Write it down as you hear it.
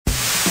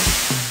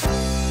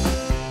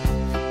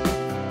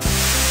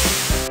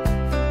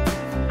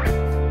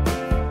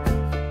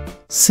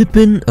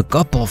Sipping a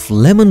cup of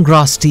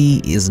lemongrass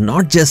tea is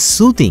not just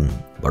soothing,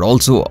 but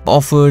also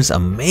offers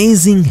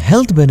amazing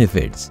health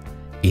benefits.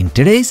 In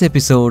today's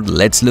episode,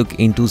 let's look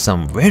into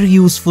some very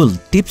useful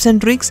tips and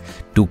tricks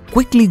to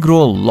quickly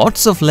grow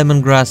lots of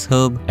lemongrass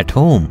herb at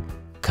home.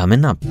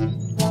 Coming up.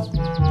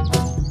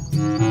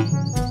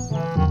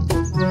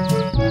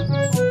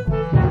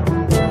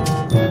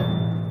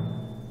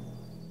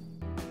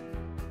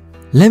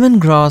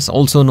 Lemongrass,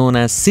 also known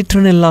as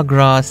citronella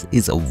grass,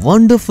 is a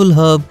wonderful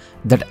herb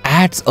that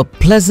adds a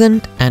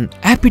pleasant and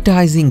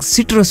appetizing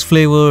citrus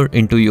flavor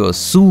into your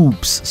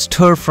soups,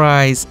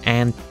 stir-fries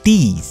and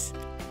teas.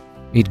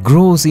 It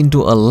grows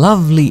into a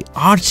lovely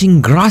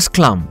arching grass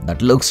clump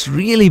that looks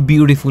really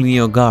beautiful in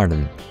your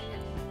garden.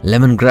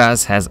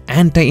 Lemongrass has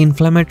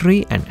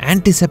anti-inflammatory and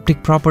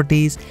antiseptic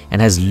properties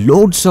and has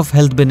loads of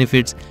health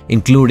benefits,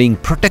 including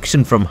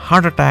protection from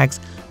heart attacks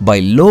by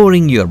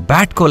lowering your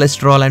bad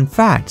cholesterol and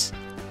fats.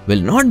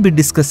 We'll not be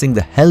discussing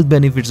the health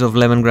benefits of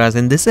lemongrass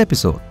in this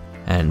episode.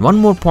 And one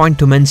more point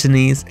to mention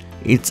is,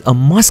 it's a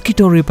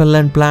mosquito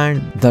repellent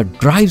plant that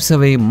drives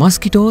away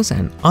mosquitoes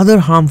and other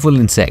harmful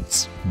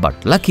insects.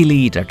 But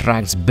luckily, it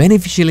attracts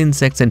beneficial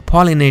insects and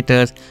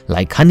pollinators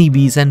like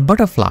honeybees and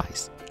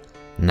butterflies.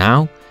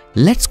 Now,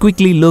 let's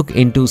quickly look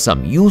into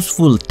some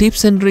useful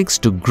tips and tricks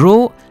to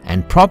grow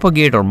and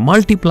propagate or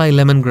multiply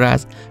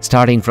lemongrass,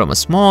 starting from a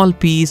small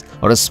piece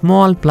or a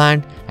small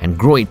plant and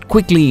grow it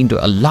quickly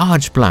into a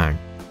large plant.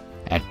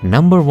 At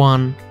number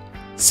 1,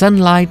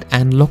 sunlight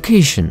and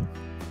location.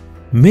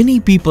 Many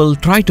people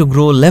try to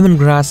grow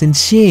lemongrass in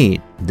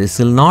shade. This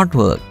will not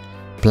work.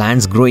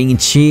 Plants growing in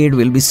shade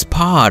will be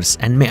sparse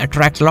and may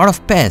attract a lot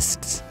of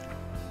pests.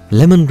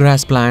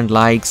 Lemongrass plant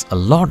likes a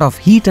lot of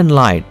heat and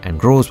light and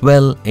grows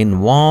well in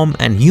warm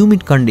and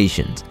humid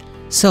conditions.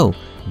 So,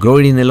 grow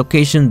it in a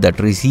location that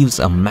receives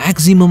a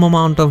maximum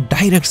amount of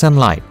direct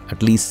sunlight,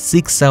 at least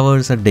 6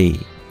 hours a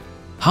day.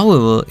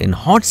 However, in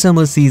hot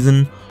summer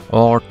season,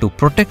 or to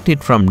protect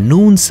it from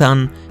noon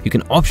sun, you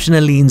can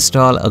optionally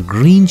install a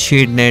green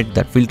shade net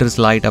that filters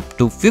light up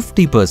to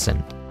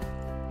 50%.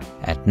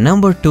 At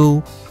number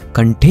 2,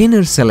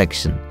 container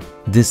selection.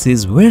 This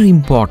is very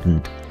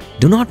important.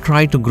 Do not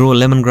try to grow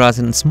lemongrass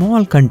in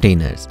small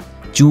containers.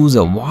 Choose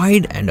a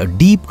wide and a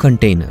deep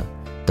container.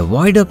 The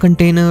wider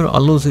container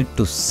allows it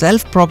to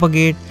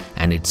self-propagate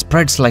and it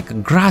spreads like a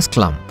grass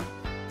clump.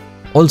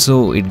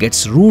 Also, it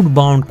gets root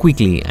bound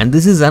quickly, and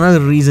this is another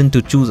reason to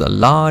choose a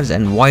large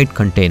and wide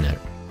container.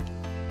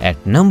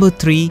 At number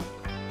 3,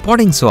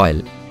 potting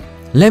soil.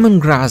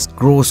 Lemongrass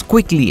grows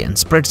quickly and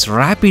spreads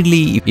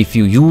rapidly if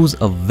you use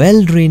a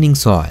well-draining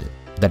soil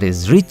that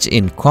is rich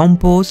in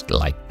compost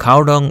like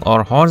cow dung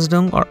or horse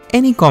dung, or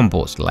any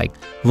compost like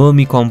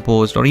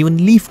vermicompost or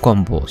even leaf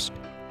compost.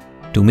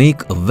 To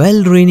make a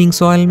well-draining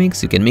soil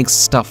mix, you can mix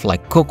stuff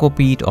like cocoa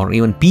peat or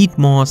even peat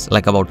moss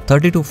like about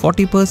 30 to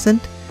 40%.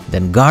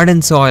 Then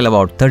garden soil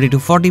about 30 to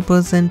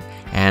 40%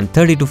 and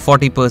 30 to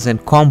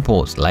 40%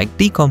 compost like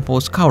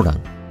decomposed cow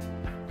dung.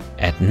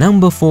 At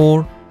number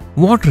 4,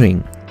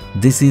 watering.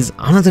 This is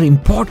another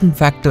important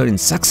factor in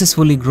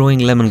successfully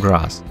growing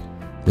lemongrass.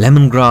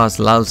 Lemongrass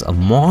loves a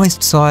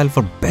moist soil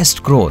for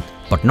best growth,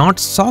 but not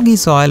soggy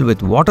soil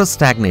with water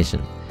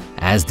stagnation,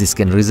 as this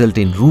can result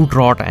in root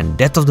rot and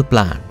death of the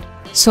plant.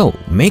 So,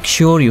 make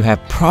sure you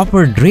have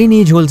proper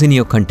drainage holes in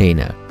your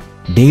container.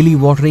 Daily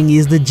watering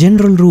is the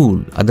general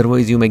rule,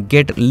 otherwise you may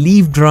get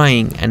leaf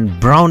drying and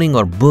browning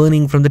or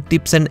burning from the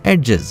tips and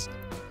edges.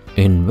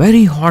 In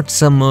very hot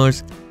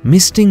summers,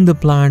 misting the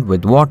plant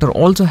with water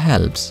also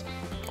helps.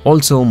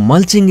 Also,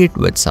 mulching it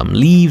with some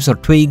leaves or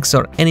twigs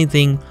or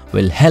anything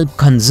will help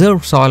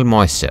conserve soil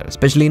moisture,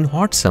 especially in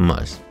hot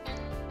summers.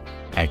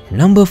 At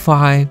number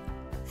 5,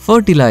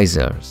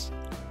 fertilizers.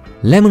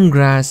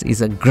 Lemongrass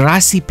is a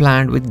grassy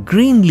plant with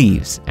green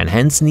leaves and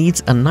hence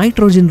needs a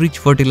nitrogen-rich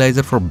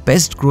fertilizer for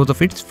best growth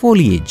of its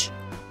foliage.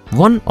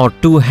 1 or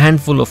 2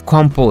 handful of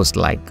compost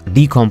like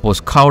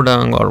decomposed cow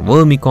dung or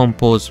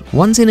vermicompost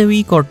once in a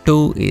week or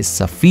 2 is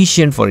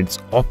sufficient for its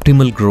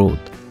optimal growth.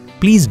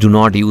 Please do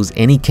not use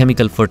any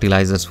chemical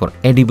fertilizers for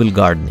edible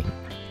gardening.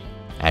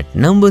 At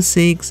number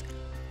 6,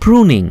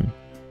 pruning.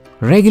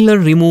 Regular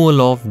removal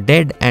of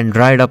dead and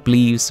dried up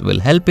leaves will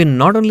help in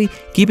not only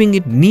keeping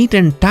it neat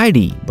and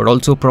tidy, but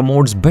also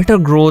promotes better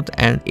growth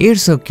and air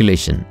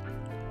circulation.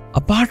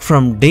 Apart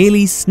from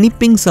daily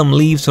snipping some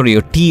leaves for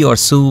your tea or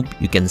soup,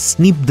 you can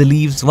snip the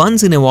leaves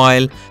once in a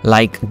while,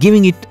 like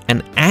giving it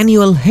an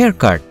annual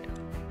haircut.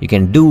 You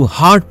can do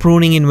hard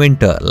pruning in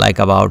winter, like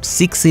about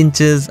 6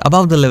 inches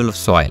above the level of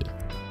soil.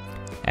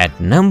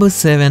 At number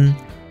 7,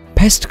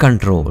 pest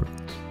control.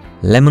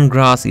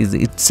 Lemongrass is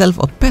itself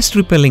a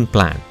pest-repelling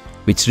plant,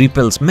 which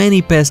repels many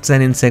pests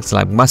and insects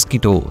like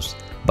mosquitoes,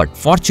 but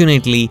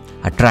fortunately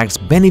attracts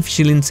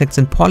beneficial insects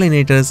and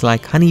pollinators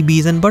like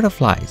honeybees and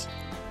butterflies.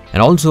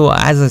 And also,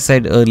 as I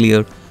said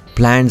earlier,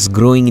 plants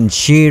growing in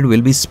shade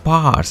will be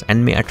sparse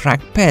and may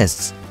attract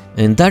pests.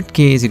 In that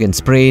case, you can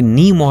spray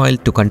neem oil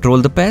to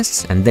control the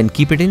pests and then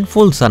keep it in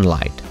full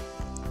sunlight.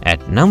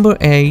 At number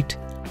 8,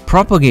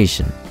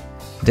 propagation.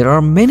 There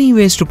are many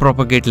ways to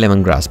propagate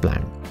lemongrass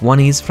plant. one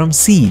is from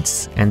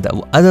seeds and the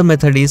other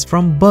method is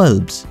from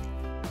bulbs.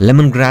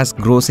 Lemongrass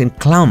grows in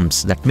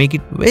clumps that make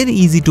it very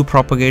easy to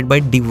propagate by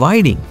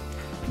dividing.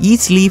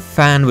 Each leaf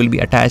fan will be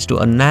attached to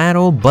a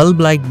narrow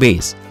bulb-like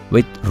base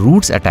with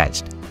roots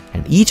attached,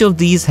 and each of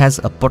these has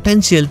a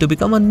potential to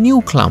become a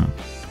new clump.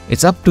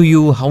 It's up to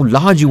you how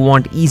large you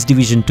want each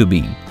division to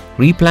be.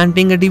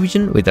 Replanting a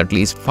division with at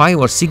least 5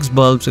 or 6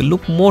 bulbs will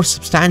look more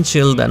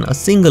substantial than a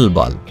single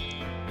bulb.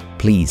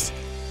 Please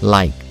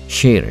like,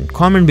 share and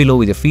comment below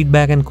with your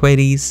feedback and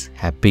queries.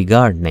 Happy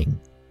gardening!